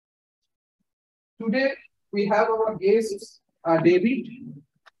Today, we have our guests, David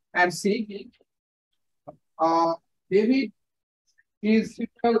and Sig. David is a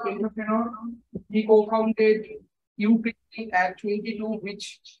serial entrepreneur. He co-founded uPrinting at 22,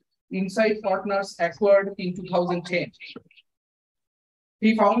 which Insight Partners acquired in 2010.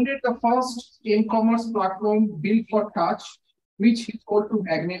 He founded the first e-commerce platform built for touch, which he sold to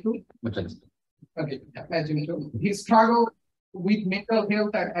Magneto. Okay, Magneto. His struggle with mental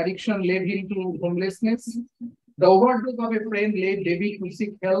health and addiction led him to homelessness. The overdose of a friend led David to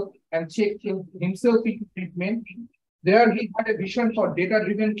seek help and check himself into treatment. There he had a vision for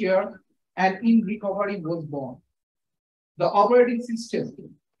data-driven care, and inRecovery was born. The operating system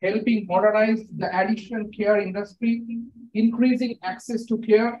helping modernize the addiction care industry, increasing access to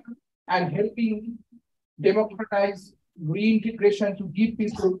care, and helping democratize reintegration to give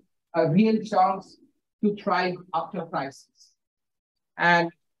people a real chance to thrive after crisis.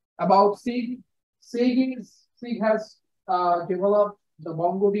 And about Sig, Sig has developed the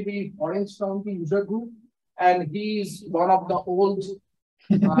MongoDB Orange County user group, and he is one of the old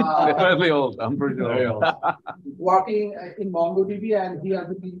definitely old. I'm pretty old. Working in MongoDB, and he has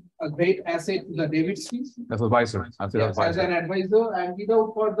been a great asset to the David's team. As advisor. Yes, as an advisor. And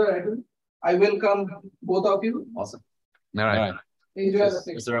without further ado, I welcome both of you. Awesome. All right. Enjoy the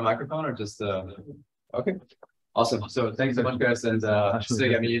session. Is there a microphone or just okay? Awesome. So thanks so much, guys. And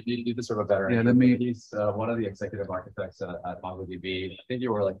Sig, I mean, you deserve a better. Yeah, let me. He's one of the executive architects at MongoDB. I think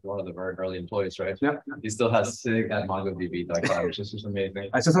you were like one of the very early employees, right? Yeah. He still has Sig at MongoDB.com, which is just amazing.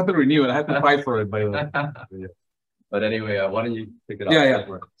 I just had to renew it. I had to fight for it, by the way. But anyway, why don't you pick it up? Yeah.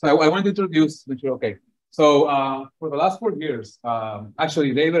 So I want to introduce. Okay. So for the last 4 years,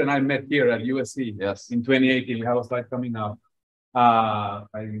 actually, David and I met here at USC. Yes. In 2018, we have a slide coming up.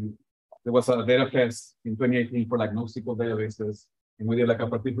 There was a data fest in 2018 for like NoSQL databases, and we did like a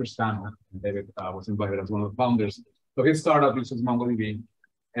participants channel. And David was invited as one of the founders. So his startup uses MongoDB,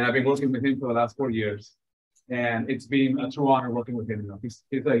 and I've been working with him for the last 4 years. And it's been a true honor working with him. He's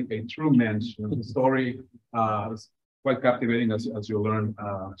a true mensch. His story is quite captivating, as you'll learn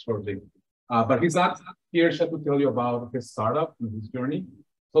shortly. But he's not here just to tell you about his startup and his journey.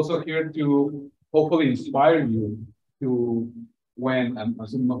 He's also here to hopefully inspire you to, when, I'm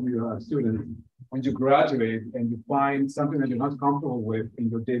assuming you're a student, when you graduate and you find something that you're not comfortable with in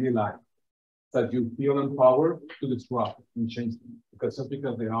your daily life, that you feel empowered to disrupt and change them. Because just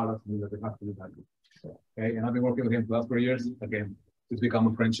because they are, doesn't mean that they have to do that. Okay, and I've been working with him for the last 4 years. Again, it's become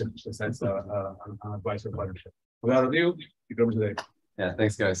a friendship, besides an advisor partnership. Without ado, you come today. Yeah,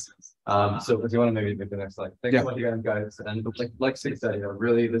 thanks, guys. So if you want to maybe make the next slide. Thanks so much again, guys. And like Sig said,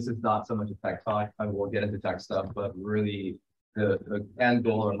 really, this is not so much a tech talk. I will get into tech stuff, but really, the end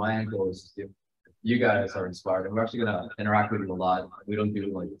goal, or my end goal, is if you guys are inspired, and we're actually going to interact with you a lot. We don't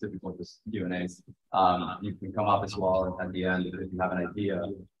do like typical just Q&As. You can come up as well at the end if you have an idea.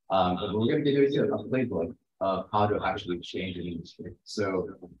 But we're going to give you a playbook of how to actually change an industry. So,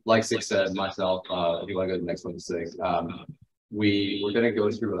 like Sig said, myself, if you want to go to the next one, Sig, we're going to go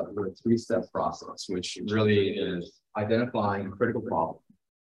through a 3-step process, which really is identifying a critical problem,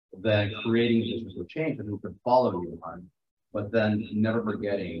 then creating a vision for change that we can follow you on, but then never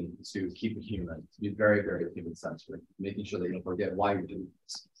forgetting to keep it human, to be very, very human-centric, making sure that you don't forget why you're doing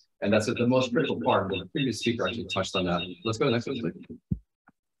this. And that's the most critical part. The previous speaker actually touched on that. Let's go to the next one, please.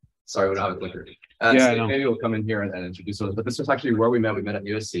 Sorry, we don't have a clicker. So maybe we'll come in here and introduce us. But this was actually where we met. We met at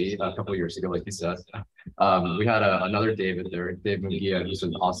USC a couple of years ago, like you said. We had another David there, Dave Munguia, who's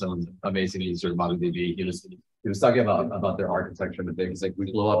an awesome, amazing user of MongoDB. He was talking about their architecture and the things like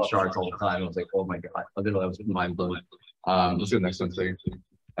we blow up shards all the time. I was like, oh my god, literally I was mind blown. Let's do the next one, please.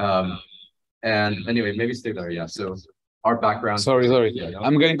 And anyway, maybe stay there. Yeah. So our background. Sorry. Yeah,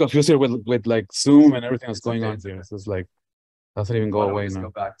 I'm getting confused here with like Zoom and everything that's going on here. So it's like doesn't even go away now. Go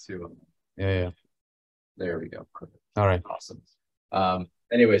back to yeah. There we go. All right. Awesome.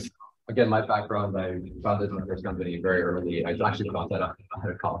 Anyways, again, my background, I founded my first company very early. I actually found that out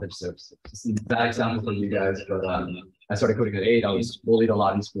of college. So it's a bad example for you guys, but I started coding at 8. I was bullied a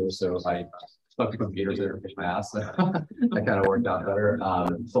lot in school, so I stuck to computers there and kicked my ass. That kind of worked out better.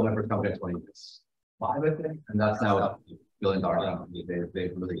 Sold my first company at 25, I think, and that's now a $1 billion company.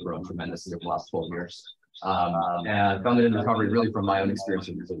 They've really grown tremendously over the last 12 years. And found it in recovery really from my own experience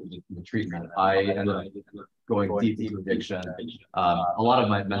with treatment. I ended up going deep into addiction. A lot of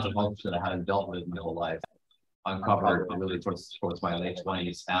my mental health that I hadn't dealt with my whole life uncovered really towards my late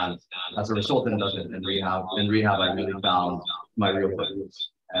 20s. And as a result, I ended up in rehab. In rehab, I really found my real purpose.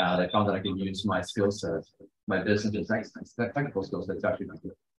 And I found that I could use my skill set, my business and technical skill set to actually make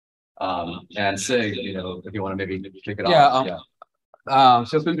it. And Sig, if you want to maybe kick it off. Yeah.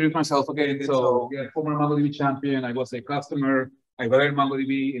 Just to introduce myself again. So, yeah, former MongoDB champion. I was a customer. I got in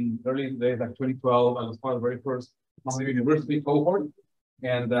MongoDB in early days, like 2012. I was part of the very first MongoDB University cohort.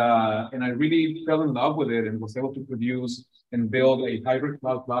 And I really fell in love with it and was able to produce and build a hybrid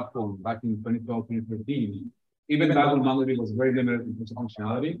cloud platform back in 2012, 2013. Even back when MongoDB was very limited in terms of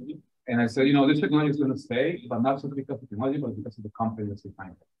functionality. And I said, this technology is going to stay, but not just because of technology, but because of the company that's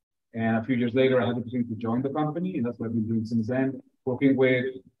behind it. And a few years later, I had the opportunity to join the company, and that's what I've been doing since then, working with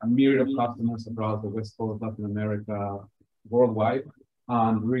a myriad of customers across the West Coast, Latin America, worldwide,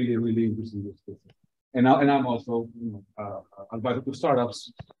 on really, really interesting use cases. And I'm also advisor to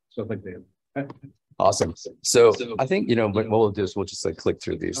startups, stuff like that. Awesome. So I think, what we'll do is we'll just click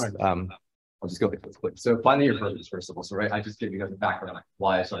through these. Right. I'll just go quick. So finding your purpose, first of all. So, right, I just gave you guys a background on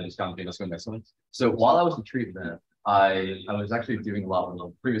why I started this company. Let's go to the next one. So while I was in treatment, I was actually doing a lot of what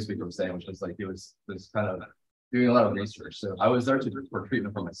the previous speaker was saying, which was like, it was kind of doing a lot of research. So I was there for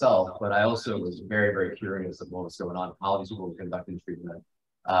treatment for myself, but I also was very, very curious of what was going on, how these people were conducting treatment.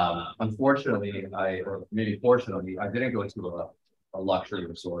 Unfortunately, or maybe fortunately, I didn't go to a luxury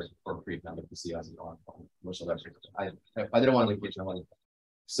resort for treatment with the CIs and on most of that. I didn't want to vacation.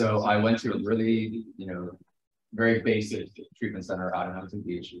 So I went to a really, very basic treatment center out in Huntington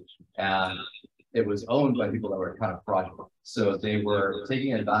Beach, and it was owned by people that were kind of fraudulent. So they were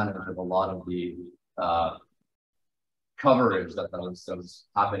taking advantage of a lot of the coverage that was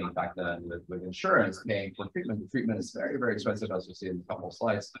happening back then with insurance paying for treatment. The treatment is very, very expensive, as you'll see in a couple of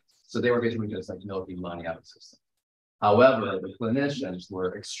slides. So they were basically just milking money out of the system. However, the clinicians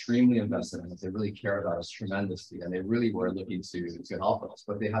were extremely invested in it. They really cared about us tremendously, and they really were looking to help us,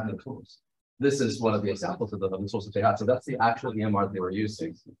 but they had no tools. This is one of the examples of the tools that they had. So that's the actual EMR that they were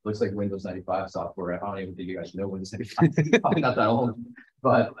using. Looks like Windows 95 software. I don't even think you guys know Windows 95. Probably not that old.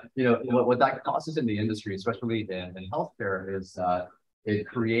 But what that causes in the industry, especially in healthcare, is that it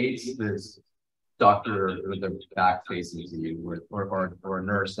creates this doctor with their back facing to you, or a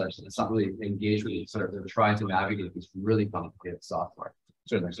nurse that's not really engaged with you. So they're trying to navigate this really complicated software.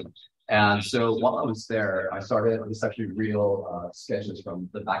 And so while I was there, I started, this actually real sketches from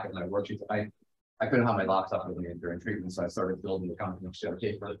the back of my worksheets. I couldn't have my laptop with me during treatment, so I started building the confidential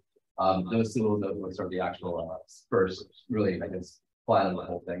paper. Those little notebooks are the actual first, really, I guess, plan of the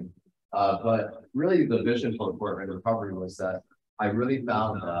whole thing. But really the vision for recovery was that I really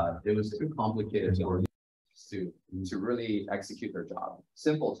found that it was too complicated to really execute their job,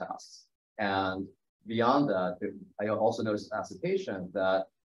 simple tasks. And beyond that, I also noticed as a patient that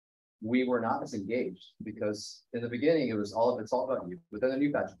we were not as engaged, because in the beginning it's all about you, but then a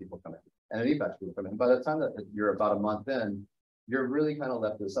new batch of people come in, and a new batch of people come in. By the time that you're about a month in, you're really kind of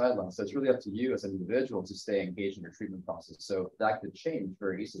left to the sidelines. So it's really up to you as an individual to stay engaged in your treatment process. So that could change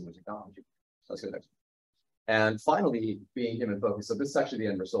very easily with technology. Let's go next. And finally, being human focused. So this is actually the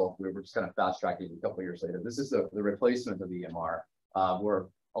end result. We were just kind of fast tracking a couple of years later. This is the replacement of the EMR. We're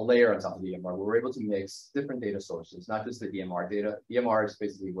a layer on top of the EMR. We're able to mix different data sources, not just the EMR data. EMR is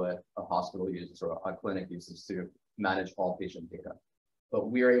basically what a hospital uses or a clinic uses to manage all patient data. But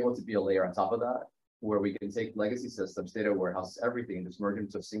we are able to be a layer on top of that, where we can take legacy systems, data warehouses, everything, and just merge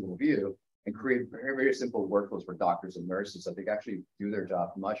into a single view and create very, very simple workflows for doctors and nurses so they can actually do their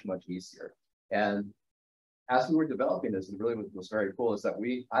job much, much easier. And as we were developing this, and really what was very cool is that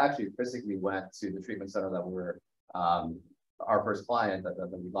I actually physically went to the treatment center that we were our first client that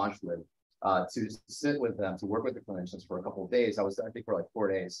we launched with, to sit with them, to work with the clinicians for a couple of days. I was there, I think, for like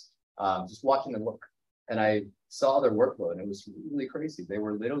 4 days, just watching them work. And I saw their workload, and it was really crazy. They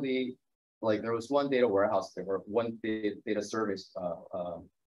were literally, like, there was one data warehouse, there were one data service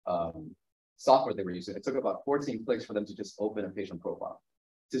software they were using. It took about 14 clicks for them to just open a patient profile,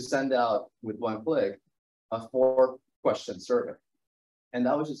 to send out with one click a 4-question survey. And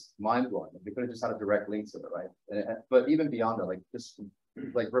that was just mind-blowing. They could have just had a direct link to it, right? But even beyond that,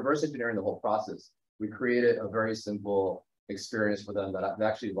 like reverse engineering the whole process, we created a very simple experience for them that they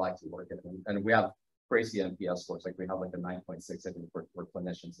actually like to work in. And we have crazy NPS scores. Like we have like a 9.6, I think, for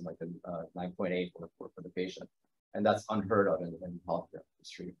clinicians, and like a 9.8 for the patient. And that's unheard of in the healthcare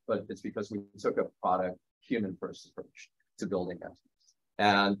industry. But it's because we took a product, human-first approach to building it.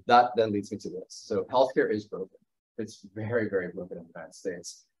 And that then leads me to this. So healthcare is broken. It's very, very broken in the United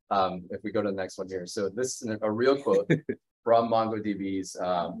States. If we go to the next one here. So this is a real quote from MongoDB's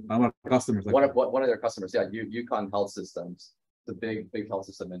one of customers. One of their customers, yeah, Yukon Health Systems, the big health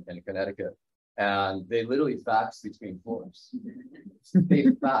system in Connecticut. And they literally fax between floors. They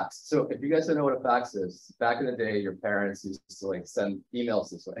fax. So if you guys don't know what a fax is, back in the day, your parents used to like send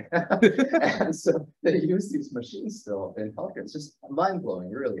emails this way. And so they use these machines still in healthcare. It's just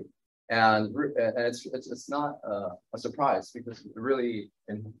mind-blowing, really. it's not a surprise because really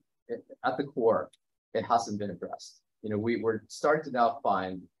at the core, it hasn't been addressed. We're starting to now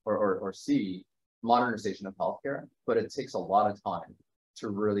find or see modernization of healthcare, but it takes a lot of time to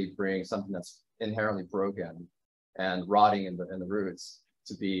really bring something that's inherently broken and rotting in the roots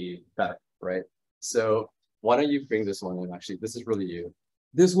to be better, right? So why don't you bring this one in? Actually, this is really you.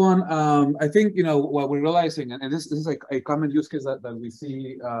 This one, I think, what we're realizing, and this is like a common use case that we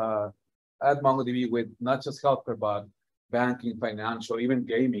see at MongoDB with not just healthcare, but banking, financial, even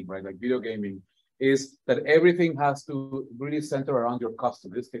gaming, right? Like video gaming, is that everything has to really center around your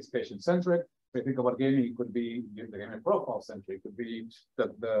customer. In this case, patient-centric. If you think about gaming, it could be the gaming profile-centric. It could be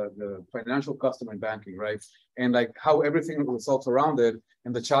the financial customer in banking, right? And like how everything results around it,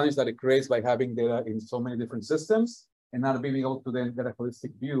 and the challenge that it creates by having data in so many different systems, and not being able to then get a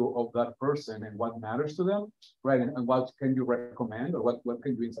holistic view of that person and what matters to them, right? And what can you recommend, or what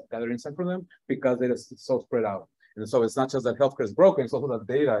can you gather insight from them, because it is so spread out. And so it's not just that healthcare is broken, it's also that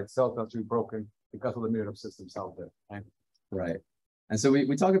data itself that's been broken because of the myriad of systems out there, right? Right. And so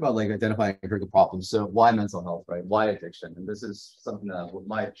we talk about like identifying critical problems. So why mental health, right? Why addiction? And this is something that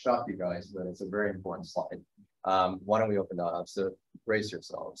might shock you guys, but it's a very important slide. Why don't we open that up? So brace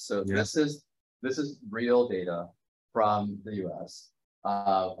yourselves. So this is real data from the US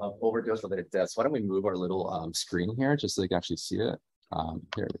of overdose related deaths. Why don't we move our little screen here just so you can actually see it?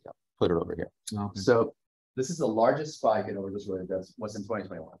 Here we go. Put it over here. Okay. So this is the largest spike in overdose related deaths was in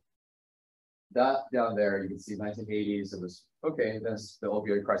 2021. That down there, you can see 1980s, it was okay. Then the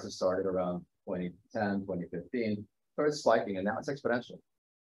opioid crisis started around 2010, 2015, started spiking, and now it's exponential.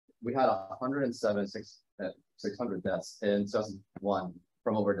 We had 600 deaths in 2001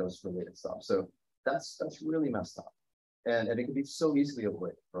 from overdose related stuff. So that's really messed up. And it can be so easily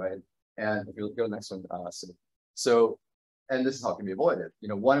avoided, right? And if you go to the next one, and this is how it can be avoided.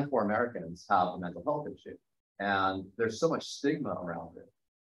 1 in 4 Americans have a mental health issue, and there's so much stigma around it.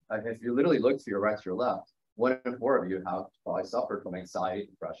 If you literally look to your right, to your left, 1 in 4 of you have probably suffered from anxiety,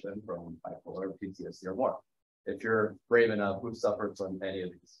 depression, from bipolar, PTSD, or more. If you're brave enough, who've suffered from any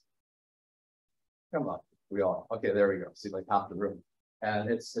of these? Come on, we all. Okay, there we go. See, like half the room, and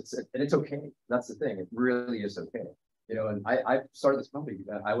it's okay. That's the thing. It really is okay. And I started this company.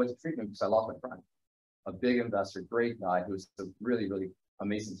 I went to treatment because I lost my friend, a big investor, great guy, who's a really, really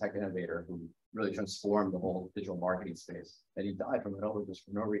amazing tech innovator who really transformed the whole digital marketing space. And he died from an overdose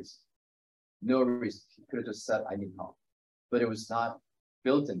for no reason. No reason. He could have just said, I need help. But it was not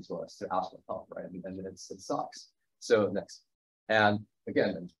built into us to ask for help, right? And it sucks. So next. And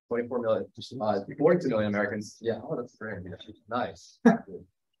again, 42 million Americans. Yeah, oh, that's great. Nice.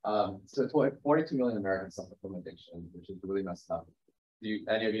 So 42 million Americans suffer from addiction, which is really messed up. Do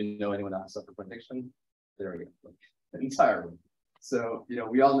any of you know anyone that suffered from addiction? There we go. The entire room. So,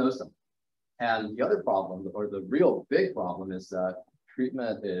 we all know something. And the other problem, or the real big problem, is that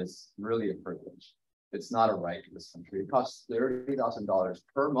treatment is really a privilege. It's not a right in this country. It costs $30,000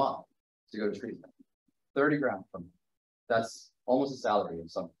 per month to go to treatment. 30 grand per month. That's almost a salary in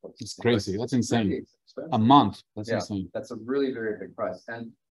some places. It's crazy. That's insane. A month. That's insane. That's a really very big price.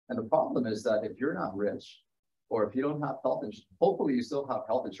 And the problem is that if you're not rich, or if you don't have health insurance, hopefully you still have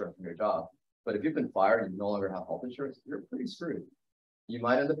health insurance from your job. But if you've been fired and you no longer have health insurance, you're pretty screwed. You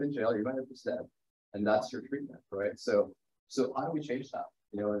might end up in jail, you might end up dead. And that's your treatment, right? So how do we change that?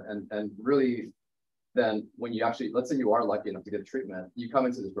 And really, then when you actually, let's say you are lucky enough to get treatment, you come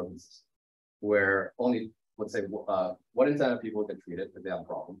into this broken system where only, let's say, 1 in 10 of people get treated if they have a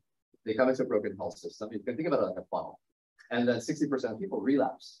problem. They come into a broken health system. You can think about it like a funnel. And then 60% of people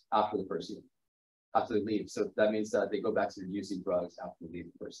relapse after the first year, after they leave. So that means that they go back to using drugs after they leave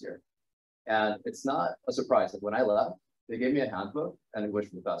the first year. And it's not a surprise. Like when I left, they gave me a handbook and they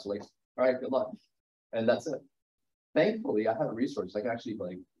wished me the best. Like, all right, good luck. And that's it. Thankfully, I had a resource. I can actually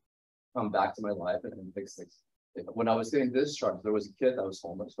come back to my life and fix things. When I was getting discharged, there was a kid that was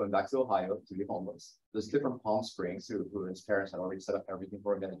homeless, going back to Ohio to be homeless. This kid from Palm Springs, who his parents had already set up everything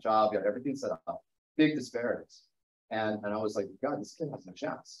for him, got a job, got everything set up. Big disparities. And I was like, God, this kid has no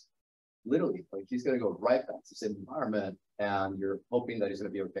chance. Literally, he's going to go right back to the same environment, and you're hoping that he's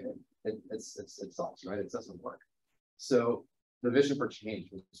going to be okay. It sucks, right? It doesn't work. So the vision for change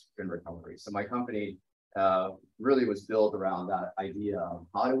was inRecovery. So my company really was built around that idea of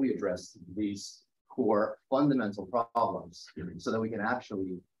how do we address these core fundamental problems so that we can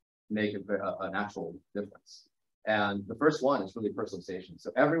actually make an actual difference. And the first one is really personalization.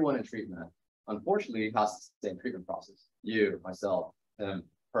 So everyone in treatment, unfortunately, has the same treatment process. You, myself, him,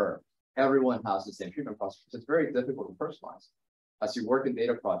 her. Everyone has the same treatment process. It's very difficult to personalize. As you work in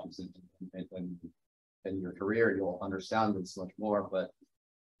data projects in your career, you'll understand this much more. But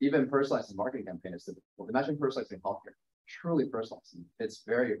even personalizing marketing campaign is difficult. Imagine personalizing healthcare, truly personalizing. It's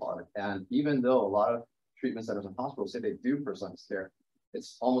very hard. And even though a lot of treatment centers and hospitals say they do personalized care,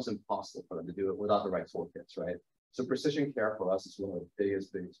 it's almost impossible for them to do it without the right toolkits, right? So precision care for us is one of the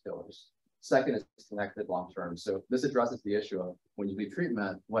biggest pillars. Second is connected long-term. So this addresses the issue of when you leave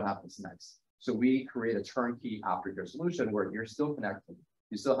treatment, what happens next? So we create a turnkey aftercare solution where you're still connected,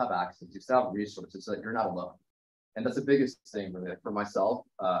 you still have access, you still have resources, so that you're not alone. And that's the biggest thing really for myself.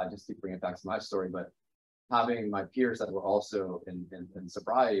 I just keep bringing it back to my story, but having my peers that were also in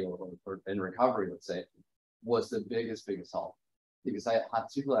sobriety or in recovery, let's say, was the biggest help, because I had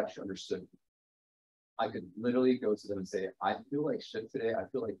people that actually understood. I could literally go to them and say, I feel like shit today. I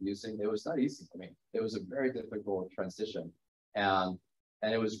feel like using. It was not easy for me. It was a very difficult transition. And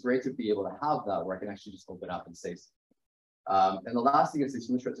it was great to be able to have that where I can actually just open up and say something. And the last thing is these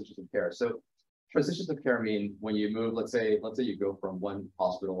smooth transitions of care. So transitions of care mean when you move, let's say you go from one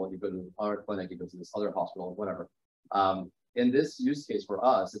hospital, you go to another clinic, you go to this other hospital, whatever. In this use case for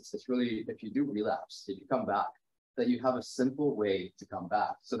us, it's really, if you do relapse, if you come back, that you have a simple way to come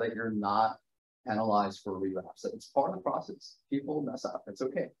back so that you're not penalized for relapse. It's part of the process. People mess up, it's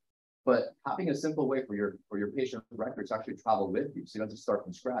okay. But having a simple way for your patient records to actually travel with you, so you don't have to start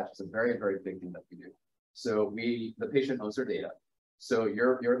from scratch, is a very, very big thing that we do. So the patient owns their data. So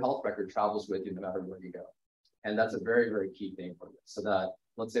your health record travels with you no matter where you go. And that's a very, very key thing for this. So that,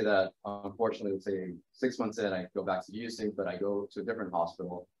 let's say that, unfortunately, let's say 6 months in, I go back to using, but I go to a different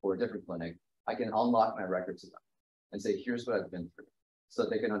hospital or a different clinic, I can unlock my records to them and say, here's what I've been through, so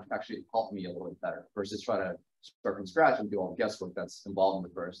that they can actually help me a little bit better versus try to start from scratch and do all the guesswork that's involved in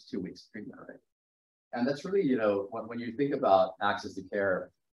the first 2 weeks of treatment, right? And that's really, when you think about access to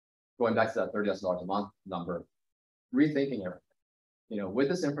care, going back to that $30,000 a month number, rethinking everything. With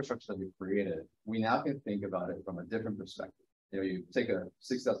this infrastructure that we've created, we now can think about it from a different perspective. You take a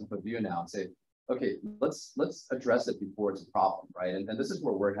 6,000-foot view now and say, okay, let's address it before it's a problem, right? And this is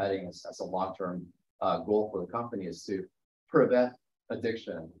where we're heading as a long-term goal for the company, is to prevent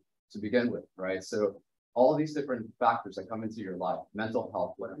addiction to begin with, right? So all these different factors that come into your life, mental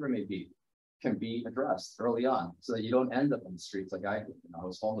health, whatever it may be, can be addressed early on so that you don't end up in the streets like I did. I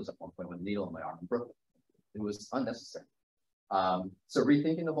was homeless at one point with a needle in my arm in Brooklyn. It was unnecessary. So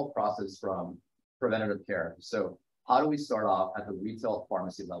rethinking the whole process from preventative care. So how do we start off at the retail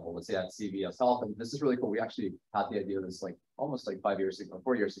pharmacy level? Let's say at CVS Health, and this is really cool. We actually had the idea of this almost 5 years ago,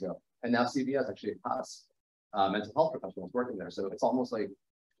 4 years ago, and now CVS actually has mental health professionals working there. So it's almost like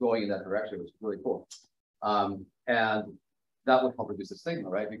going in that direction, which is really cool. And that would help reduce the stigma,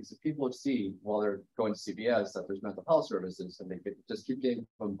 right? Because if people see while they're going to CVS that there's mental health services and they could just keep getting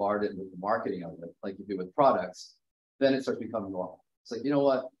bombarded with the marketing of it, like you do with products, then it starts becoming normal. It's like, you know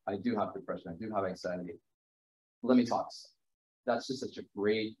what? I do have depression. I do have anxiety. Let me talk. That's just such a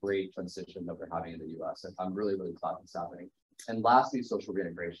great transition that we're having in the US. And I'm really, really glad it's happening. And lastly, social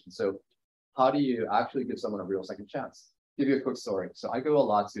reintegration. So how do you actually give someone a real second chance? Give you a quick story. So I go a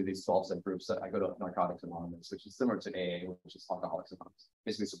lot to these 12-step groups. I go to Narcotics Anonymous, which is similar to AA, which is Alcoholics Anonymous,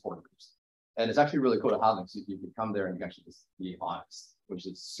 basically support groups. And it's actually really cool to have them. So you can come there and you can actually just be honest, which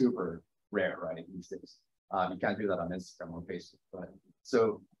is super rare, right, these days. You can't do that on Instagram or Facebook. But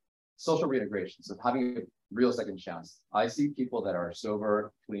so social reintegration, so having a real second chance. I see people that are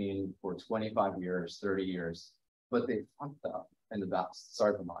sober, clean for 25 years, 30 years, but they fucked up in the past.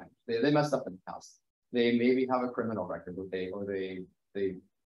 Sorry for mine. They messed up in the past. They maybe have a criminal record, or they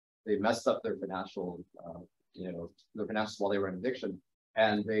messed up their financial, their finances while they were in addiction,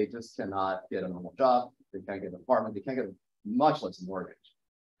 and they just cannot get a normal job. They can't get an apartment. They can't get much less a mortgage.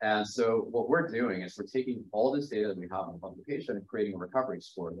 And so what we're doing is we're taking all this data that we have on the publication and creating a recovery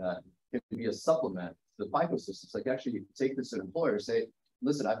score that can be a supplement to the FICO systems. Like actually you can take this to an employer, say,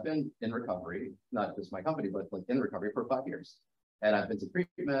 listen, I've been in recovery, not just my company, but in recovery for 5 years. And I've been to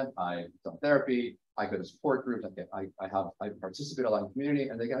treatment, I've done therapy, I go to support groups, I participate a lot in the community,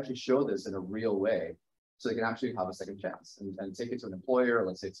 and they can actually show this in a real way. So they can actually have a second chance and take it to an employer,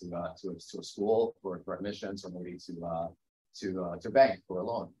 let's say to a school for admissions, or maybe to a bank for a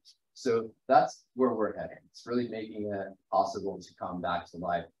loan. So that's where we're heading. It's really making it possible to come back to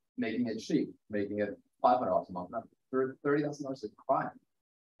life, making it cheap, making it $500 a month, not $30,000 a crime.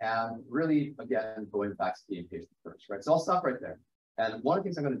 And really, again, going back to being patient first, right? So I'll stop right there. And one of the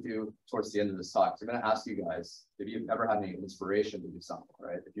things I'm going to do towards the end of this talk is I'm going to ask you guys if you've ever had any inspiration to do something,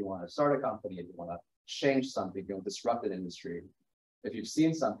 right? If you want to start a company, if you want to change something, you know, disrupt an industry. If you've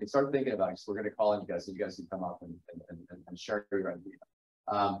seen something, start thinking about it. So we're going to call on you guys so you guys can come up and share your idea.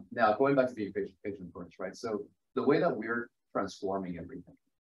 Now, going back to being patient first, right? So the way that we're transforming everything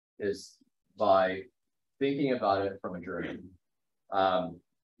is by thinking about it from a journey.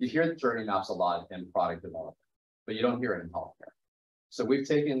 You hear the journey maps a lot in product development, but you don't hear it in healthcare. So we've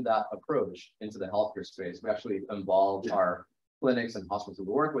taken that approach into the healthcare space. We actually involved our clinics and hospitals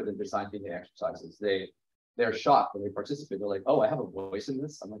we work with in designing the exercises. They're shocked when they participate. They're like, "Oh, I have a voice in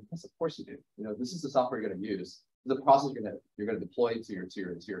this." I'm like, "Yes, of course you do. You know, this is the software you're going to use. The process you're going to deploy to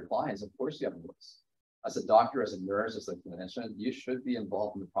your clients. Of course you have a voice. As a doctor, as a nurse, as a clinician, you should be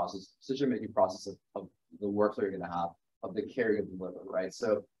involved in the process, decision-making process of the work that you're going to have, of the care you're going to deliver, right?"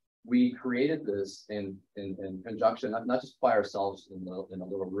 So we created this in conjunction, not just by ourselves in a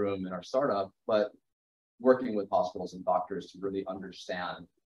little room in our startup, but working with hospitals and doctors to really understand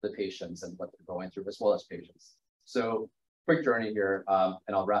the patients and what they're going through, as well as patients. So quick journey here,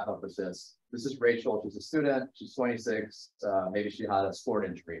 and I'll wrap up with this. This is Rachel. She's a student. She's 26. Maybe she had a sport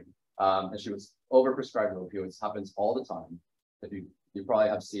injury, and she was overprescribed opioids. Happens all the time. If you probably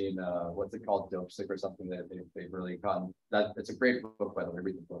have seen what's it called, Dope Sick or something that they've really gotten. That it's a great book, by the way.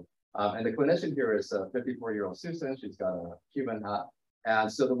 Read the book. And the clinician here is a 54-year-old Susan. She's got a Cuban hat.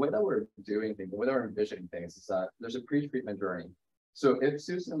 And so the way that we're doing things, the way that we're envisioning things is that there's a pre-treatment journey. So if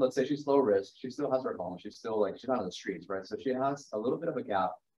Susan, let's say she's low risk, she still has her home, she's not on the streets, right? So she has a little bit of a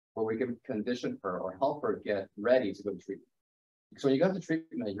gap where we can condition her or help her get ready to go to treatment. So when you go to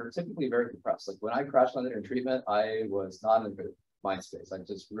treatment, you're typically very depressed. Like when I crashed landed in treatment, I was not in a good mind space. I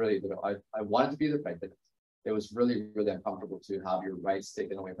just really, I wanted to be there, but I didn't. It was really, really uncomfortable to have your rights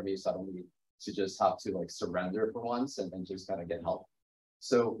taken away from you suddenly, to just have to like surrender for once and just kind of get help.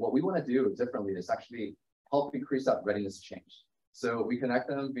 So what we want to do differently is actually help increase that readiness to change. So we connect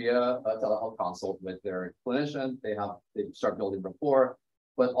them via a telehealth consult with their clinician. They start building rapport,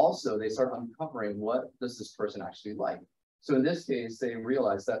 but also they start uncovering what does this person actually like. So in this case, they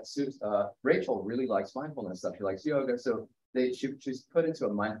realize that Rachel really likes mindfulness, that she likes yoga. So she's put into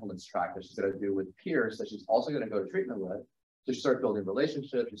a mindfulness track that she's going to do with peers that she's also going to go to treatment with. So she starts building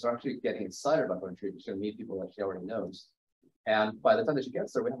relationships. She's actually getting excited about going to treatment. She's going to meet people that she already knows. And by the time that she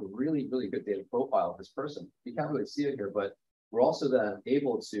gets there, we have a really, really good data profile of this person. You can't really see it here, but we're also then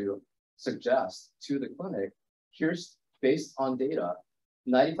able to suggest to the clinic, here's based on data,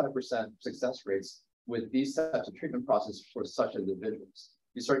 95% success rates with these types of treatment processes for such individuals.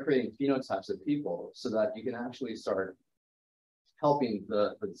 You start creating phenotypes of people so that you can actually start helping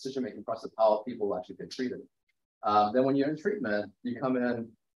the decision-making process of how people actually get treated. Then when you're in treatment, you come in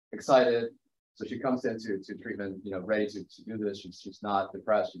excited. So she comes into treatment, ready to do this. She's not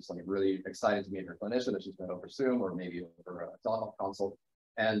depressed. She's like really excited to meet her clinician that she's going to over Zoom or maybe over a telehealth consult.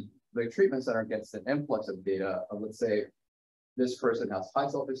 And the treatment center gets an influx of data of, let's say, this person has high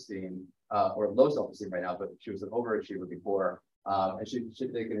self-esteem or low self-esteem right now, but she was an overachiever before. And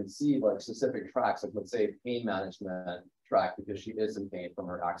they can see like specific tracks, like let's say pain management track because she is in pain from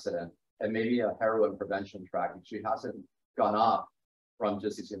her accident, and maybe a heroin prevention track if she hasn't gone off from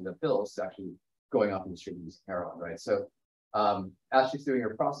just using the pills to actually going off in the street and using heroin, right? So as she's doing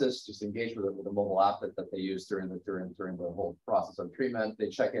her process, just engage with a mobile app that they use during the whole process of treatment. They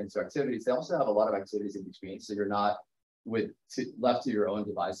check into activities. They also have a lot of activities in between, so you're not left to your own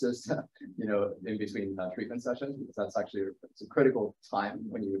devices, in between treatment sessions, because that's actually it's a critical time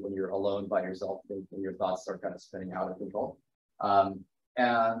when you're alone by yourself and your thoughts start kind of spinning out of control.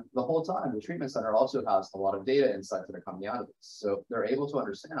 And the whole time, the treatment center also has a lot of data insights that are coming out of this. So they're able to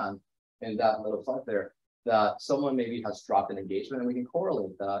understand in that little slide there that someone maybe has dropped an engagement, and we can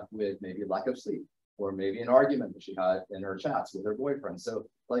correlate that with maybe lack of sleep or maybe an argument that she had in her chats with her boyfriend. So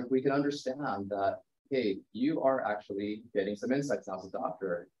like we can understand that, hey, you are actually getting some insights now as a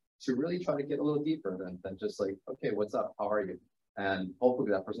doctor to really try to get a little deeper than just like, okay, what's up? How are you? And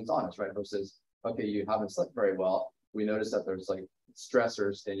hopefully that person's honest, right? Versus, okay, you haven't slept very well. We noticed that there's like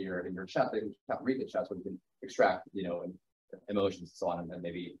stressors in your chat. They can't read the chats, but you can extract, emotions and so on, and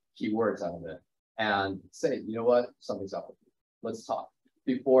maybe keywords out of it, and say, you know what, something's up with you. Let's talk.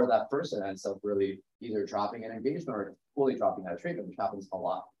 Before that person ends up really either dropping an engagement or fully dropping out of treatment, which happens a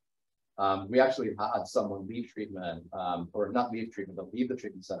lot. We actually had someone leave treatment, or not leave treatment, but leave the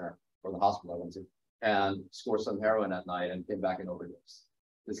treatment center or the hospital I went to, and score some heroin at night and came back and overdosed.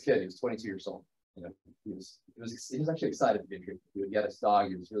 This kid, he was 22 years old. He was actually excited to be in treatment. He would get his dog.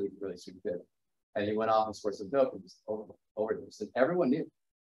 He was really, really sweet kid. And he went off and scored some dope and just overdosed. And everyone knew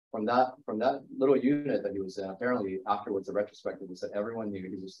from that little unit that he was in. Apparently, afterwards, the retrospective was that everyone knew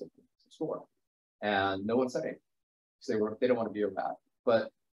he was just a score, and no one said anything because they don't want to be a rat.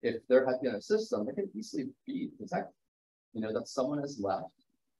 But if there had been a system, it could easily be detected. That someone has left,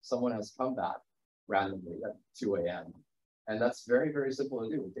 someone has come back randomly at 2 a.m. And that's very, very simple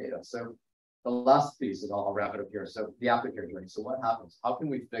to do with data. So the last piece, and I'll wrap it up here. So the application journey. So what happens? How can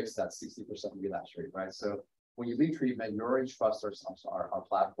we fix that 60% relapse rate, right? So when you leave treatment, you already trust our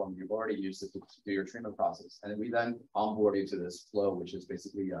platform. You've already used it to do your treatment process. And we then onboard you to this flow, which is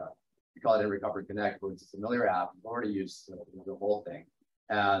basically, we call it inRecovery Connect, which is a familiar app. You've already used the whole thing.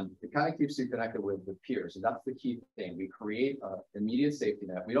 And it kind of keeps you connected with peers. And that's the key thing. We create an immediate safety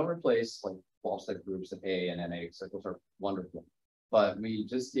net. We don't replace like 12-step groups of A and NA, so those are wonderful. But we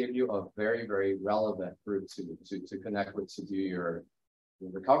just give you a very, very relevant group to connect with, to do your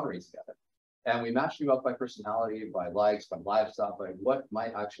recovery together. And we match you up by personality, by likes, by lifestyle, by what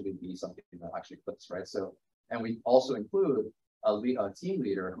might actually be something that actually clicks, right? So, and we also include a team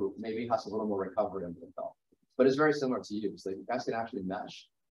leader who maybe has a little more recovery under the belt, but it's very similar to you. So you guys can actually mesh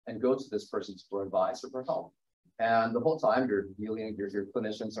and go to this person for advice or for help. And the whole time you're dealing, your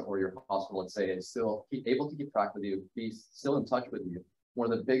clinicians or your hospital, let's say, is still able to keep track with you, be still in touch with you.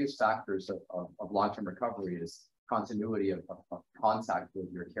 One of the biggest factors of long-term recovery is continuity of contact with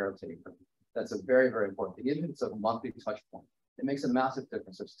your caretaker. That's a very, very important thing. Even if it's a monthly touch point, it makes a massive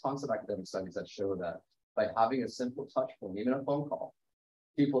difference. There's tons of academic studies that show that by having a simple touch point, even a phone call,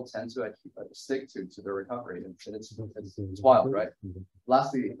 people tend to stick to their recovery. And it's wild, right?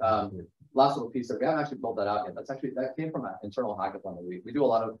 Lastly, last little piece that we haven't actually built that out yet. That came from an internal hackathon that we do a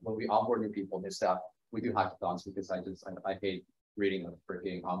lot of when we onboard new people, new staff. We do hackathons because I hate reading a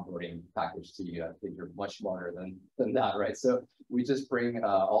freaking onboarding package to you. I think you're much smarter than that, right? So we just bring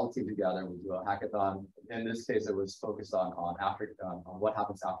all the team together. We do a hackathon. In this case, it was focused on what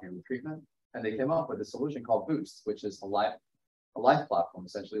happens after your treatment, and they came up with a solution called Boost, which is a life platform,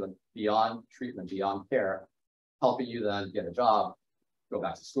 essentially, like beyond treatment, beyond care, helping you then get a job, go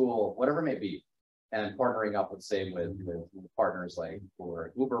back to school, whatever it may be, and partnering up with partners like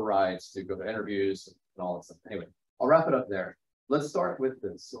for Uber rides to go to interviews and all that stuff. Anyway, I'll wrap it up there. Let's start with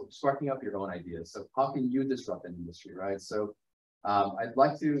this. So sparking up your own ideas. So how can you disrupt an industry, right? So I'd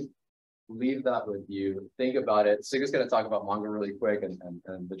like to leave that with you. Think about it. Sigur's going to talk about Mongo really quick and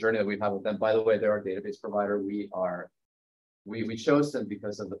the journey that we've had with them. By the way, they're our database provider. We chose them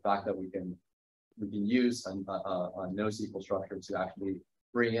because of the fact that we can use a NoSQL structure to actually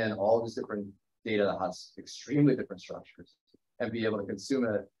bring in all this different data that has extremely different structures and be able to consume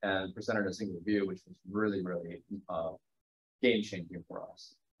it and present it in a single view, which was really, really game-changing for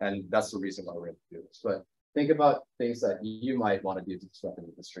us. And that's the reason why we're able to do this. But think about things that you might want to do to disrupt the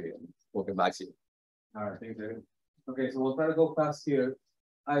industry, and we'll get back to you. All right, thanks, David. Okay, so we'll try to go fast here.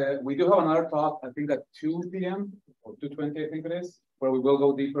 We do have another talk, I think at 2 p.m. or 2:20, I think it is, where we will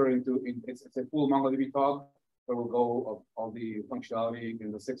go deeper into, it's a full MongoDB talk, where we'll go of all the functionality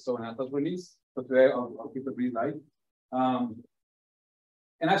in the 6.0 and Atlas release. So today I'll keep it really light.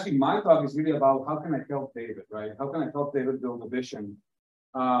 And actually, my talk is really about how can I help David, right? How can I help David build a vision?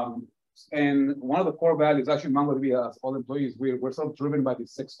 And one of the core values, actually, MongoDB, as all employees, we're sort of driven by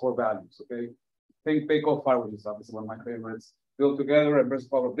these 6 core values, okay? Think Bake Off Fire, which is obviously one of my favorites. Build together, embrace the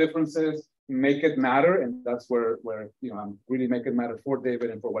power of differences, make it matter, and that's where I'm really make it matter for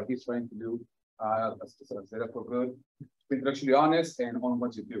David and for what he's trying to do. As I said, for good, be intellectually honest and on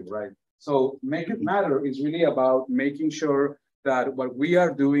what you do, right? So make it matter is really about making sure that what we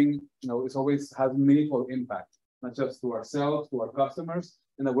are doing, it always has meaningful impact, not just to ourselves, to our customers,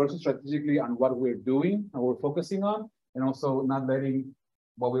 and that we're working strategically on what we're doing and we're focusing on, and also not letting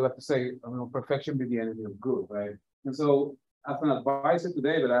what we like to say, perfection be the enemy of good, right? And so, as an advisor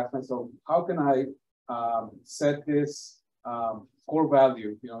today, I asked myself, how can I set this core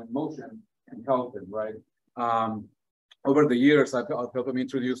value, in motion and help them, right? Over the years, I've helped them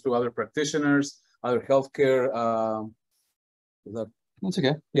introduce to other practitioners, other healthcare. That's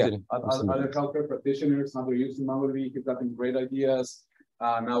okay. Yeah, other healthcare practitioners. Now they're using MongoDB. He's gotten great ideas.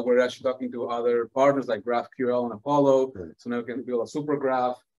 Now we're actually talking to other partners like GraphQL and Apollo. Right. So now we can build a super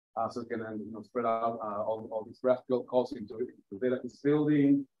graph. So we can spread out all these GraphQL calls into the data he's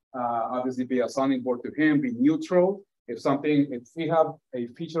building. Obviously, be a sounding board to him. Be neutral. If we have a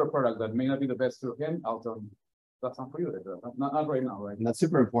feature or product that may not be the best to him, I'll tell him that's not for you. Not right now, right? And that's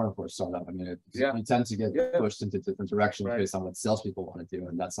super important for a startup. I mean, you tend to get pushed into different directions based on what salespeople want to do,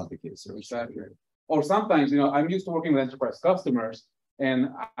 and that's not the case. Exactly. Or sometimes, I'm used to working with enterprise customers, and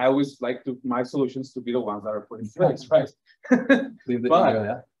I always like my solutions to be the ones that are put in place, right?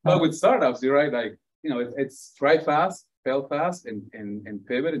 But with startups, you're right. Like, it's try fast, fail fast, and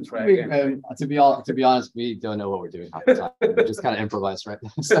pivot and try again. To be honest, we don't know what we're doing half the time. We just kind of improvise, right?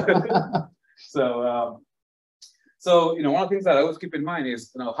 So, one of the things that I always keep in mind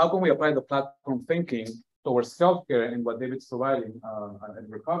is, how can we apply the platform thinking towards healthcare and what David's providing in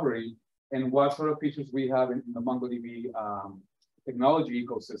recovery, and what sort of features we have in the MongoDB technology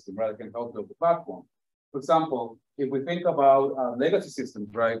ecosystem, right, that can help build the platform. For example, if we think about legacy systems,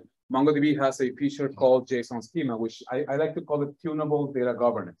 right, MongoDB has a feature called JSON schema, which I like to call it tunable data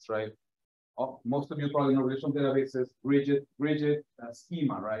governance, right? Most of you probably know relational databases, rigid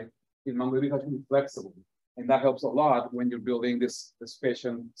schema, right? In MongoDB has to be flexible. And that helps a lot when you're building this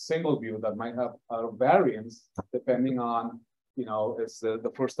patient single view that might have variance depending on, it's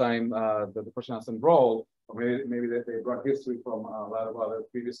the first time the person has enrolled, or maybe they brought history from a lot of other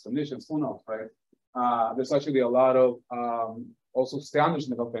previous conditions, who knows, right? There's actually a lot of also standards in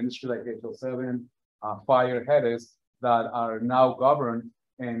the health industry like HL7, FHIR, HEDIS that are now governed,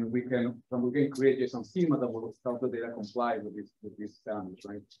 and we can create JSON schema that will help the data comply with these standards,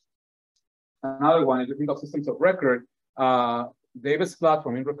 right? Another one, if you think of systems of record, David's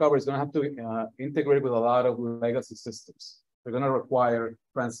platform, inRecovery, is going to have to integrate with a lot of legacy systems. They're going to require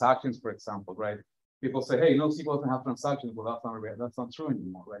transactions, for example, right? People say, hey, NoSQL doesn't have transactions. Well, that's not true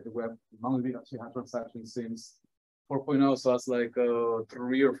anymore, right? The web MongoDB actually has transactions since 4.0, so that's like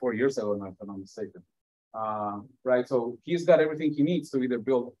 3 or 4 years ago, if I'm not mistaken. Right, so he's got everything he needs to either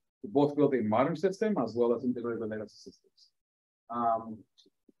both build a modern system as well as integrate with legacy systems.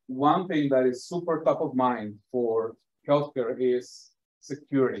 One thing that is super top of mind for healthcare is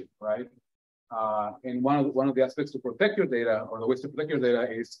security, right? And one of the aspects to protect your data, or the ways to protect your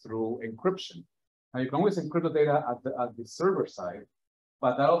data, is through encryption. Now you can always encrypt the data at the server side,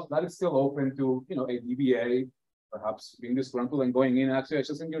 but that is still open to a DBA perhaps being disgruntled and going in and actually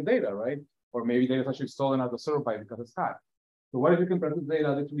accessing your data, right? Or maybe data is actually stolen at the server by because it's hacked. So what if you can protect the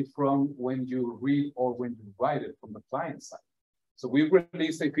data literally from when you read or when you write it from the client side? So we've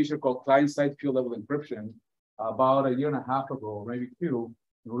released a feature called client-side field-level encryption about 1.5 years ago, maybe 2.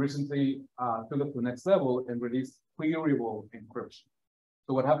 We recently took it to the next level and released queryable encryption.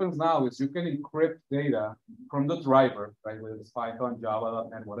 So what happens now is you can encrypt data from the driver, right? Whether it's Python, Java,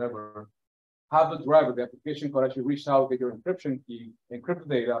 .NET, whatever. Have the driver, the application could actually reach out, get your encryption key, encrypt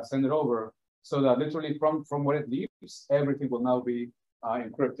the data, send it over, so that literally from where it leaves, everything will now be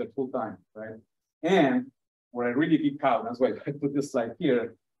encrypted full time, right? And where I really geek out, that's why I put this slide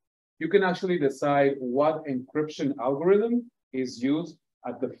here, you can actually decide what encryption algorithm is used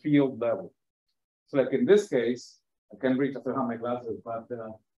at the field level. So like in this case, I can't read after how my glasses, but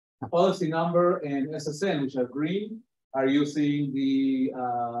policy number and SSN, which are green, are using the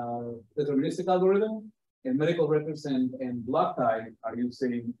deterministic algorithm, and medical records and blood type are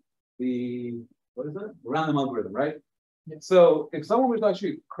using the, random algorithm, right? Yeah. So if someone would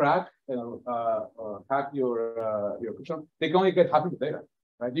actually crack, hack your encryption, they can only get half of the data,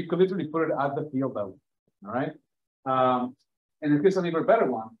 right? You could literally put it at the field level, all right? And here's an even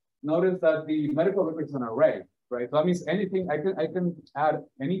better one. Notice that the medical record is an array, right? So that means anything, I can add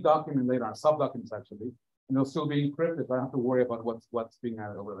any document later on, sub-documents actually, and they'll still be encrypted. I don't have to worry about what's being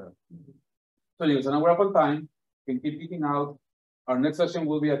added over there. So anyways, so now we're up on time. We can keep geeking out. Our next session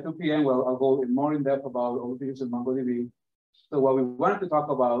will be at 2 p.m. where I'll go more in depth about all the features of MongoDB. So what we wanted to talk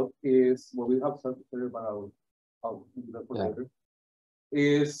about is what we have started about later,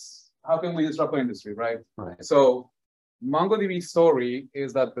 is how can we disrupt our industry, right? Right. So MongoDB's story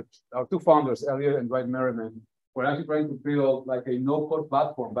is that our two founders, Elliot and Dwight Merriman, were actually trying to build like a no-code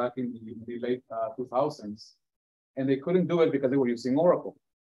platform back in the late 2000s, and they couldn't do it because they were using Oracle.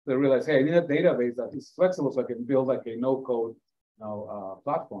 They realized, hey, I need a database that is flexible so I can build like a no-code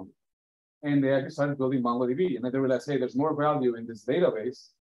platform. And they actually started building MongoDB, and then they realized, hey, there's more value in this database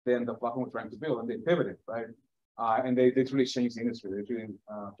than the platform we're trying to build, and they pivoted, right? And they literally changed the industry. They really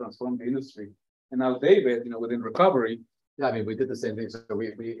transformed the industry. And now David, within Recovery. Yeah, I mean, we did the same thing. So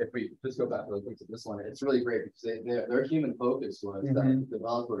if we just go back really quick to this one, it's really great because their human focus was that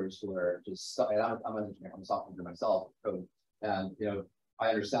developers were just stuck. And I'm an engineer, I'm talking to myself, code, and I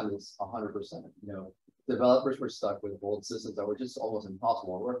understand this 100%. Developers were stuck with old systems that were just almost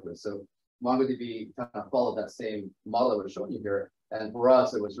impossible to work with. So MongoDB kind of followed that same model that we're showing you here. And for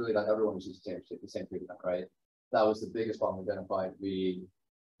us, it was really that everyone was using the same treatment, right? That was the biggest problem identified. We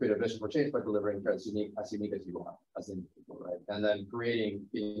create a vision for change by delivering as unique as you want as an individual, right? And then being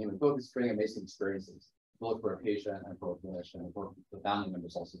human focused, creating amazing experiences, both for a patient and for a clinician and for the family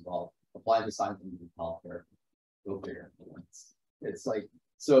members also involved. Applying the science in healthcare, go figure. It's like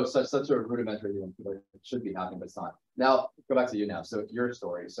such a rudimentary thing that should be happening, but it's not. Now go back to you now. So your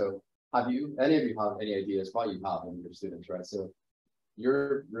story. So any of you have any ideas? Probably you have in your students, right? So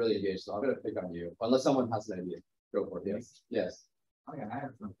you're really engaged. So I'm going to pick on you, unless someone has an idea. Go for it. Yes. Oh yeah, I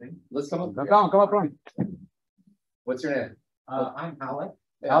have something. Let's come up. Come up front. What's your name? I'm Alex.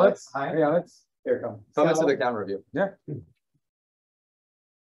 Hey, Alex. Hi. Hey, Alex. Here, come. Come into the camera view. Yeah.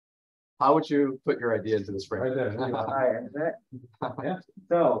 how would you put your idea into this framework? Right there. Hi, is it? Yeah.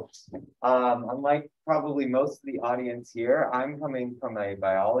 So, unlike probably most of the audience here, I'm coming from a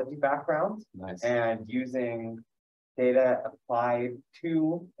biology background Nice. and using data applied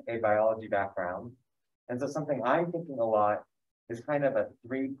to a biology background. And so something I'm thinking a lot is kind of a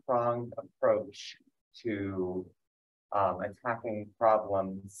three-pronged approach to attacking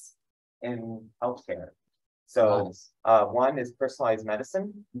problems in healthcare. So Nice. one is personalized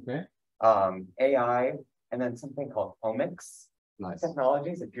medicine, Okay. AI, and then something called omics Nice.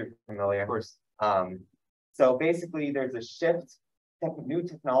 technologies, if you're familiar. Of course. So basically there's a shift, new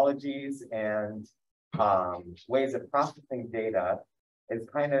technologies and ways of processing data is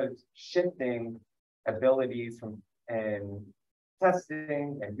kind of shifting abilities from and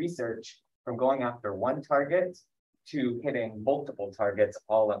testing and research from going after one target to hitting multiple targets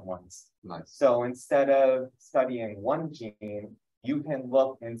all at once. Nice. So instead of studying one gene, you can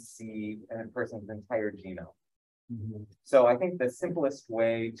look and see a person's entire genome. Mhm. So I think the simplest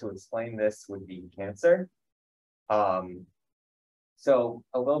way to explain this would be cancer. So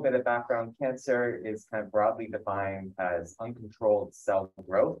a little bit of background, cancer is kind of broadly defined as uncontrolled cell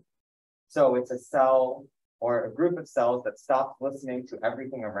growth. So it's a cell or a group of cells that stops listening to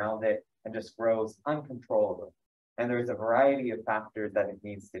everything around it and just grows uncontrollably. And there's a variety of factors that it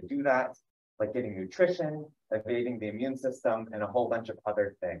needs to do that, like getting nutrition, evading the immune system, and a whole bunch of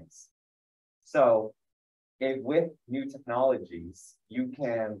other things. So with new technologies, you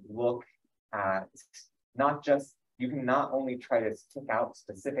can look at you can not only try to pick out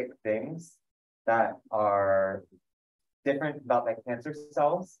specific things that are different about the cancer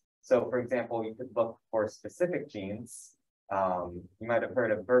cells. So for example, you could look for specific genes. You might have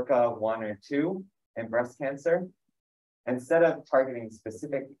heard of BRCA1 or 2 in breast cancer. Instead of targeting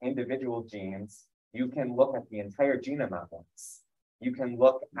specific individual genes, you can look at the entire genome at once. You can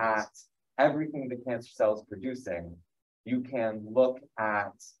look at everything the cancer cell is producing. You can look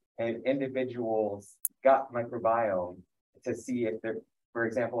at an individual's gut microbiome to see if they're, for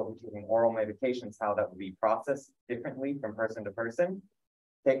example, if you're taking oral medications, how that would be processed differently from person to person.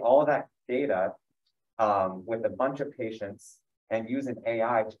 Take all of that data with a bunch of patients and use an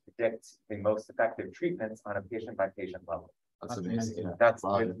AI to predict the most effective treatments on a patient-by-patient level. That's amazing. Yeah. That's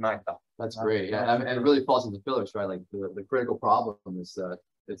Love it. my thought. That's great. Yeah, and it really falls into pillars, right? Like the critical problem is that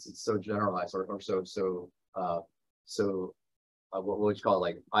it's so generalized or what would you call it,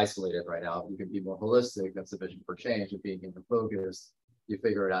 like isolated right now. You can be more holistic, that's sufficient for change. If being focused, you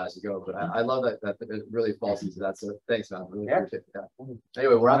figure it out as you go. But I love that it really falls into that. So thanks, man. Really appreciate it. Yeah.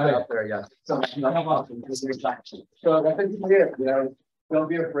 Anyway, we're wrapping up there. Yeah. So I think don't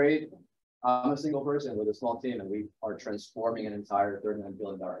be afraid. I'm a single person with a small team, and we are transforming an entire $39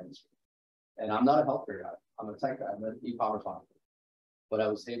 billion industry. And I'm not a healthcare guy. I'm a tech guy. I'm an e-commerce entrepreneur. But I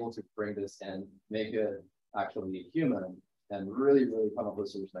was able to bring this and make it actually human and really come up with a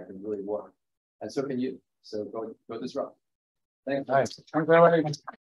solution that can really work. And so can you. So go disrupt. Thanks. Nice.